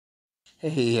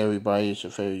Hey everybody, it's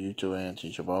your favorite YouTuber and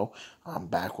teacher Bo. I'm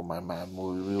back with my mad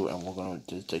movie review, and we're going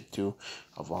to take two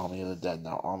of Army of the Dead.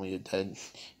 Now, Army of the Dead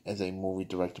is a movie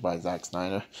directed by Zack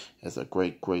Snyder. It's a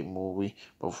great movie.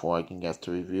 Before I can get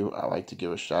to review, I'd like to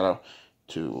give a shout out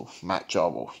to Matt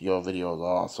Jarbo. Your videos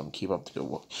are awesome. Keep up the good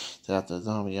work. So after the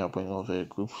zombie outbreak of a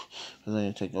group,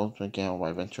 presenting to take ultimate gamble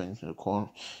by venturing into the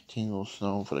quarantine of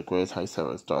snow for the greatest heist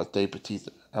ever. Stars Dave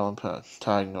Bautista, Ellen Page,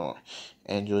 Ty Nor,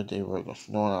 Angela De Virgo,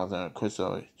 Norman Alexander, Chris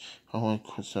Elliott,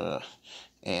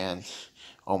 and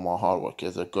Omar Hardwick.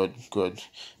 Is a good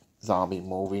zombie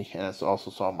movie, and it's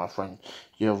also saw my friend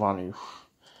Giovanna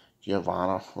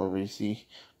Rossi,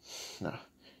 no,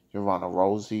 Giovanna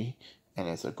Rosie, and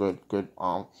it's a good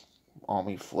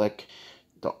army flick.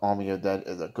 The Army of Dead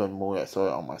is a good movie. I saw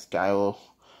it on my Skylo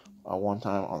one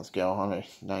time on the scale 100,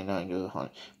 99 gives 100.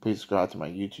 Please subscribe to my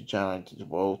YouTube channel, Anthony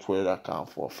Chabot, Twitter.com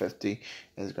 450,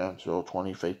 Instagram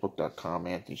 020, Facebook.com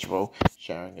Anthony Chabot.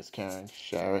 Sharing is caring.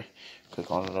 Share it.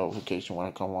 Click on the notification when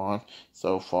I come on.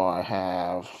 So far I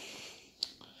have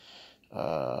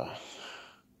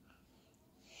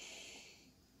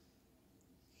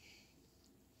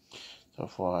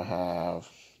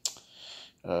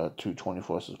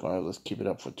 224 subscribers. Let's keep it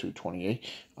up for 228.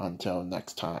 Until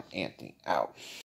next time, Anthony out.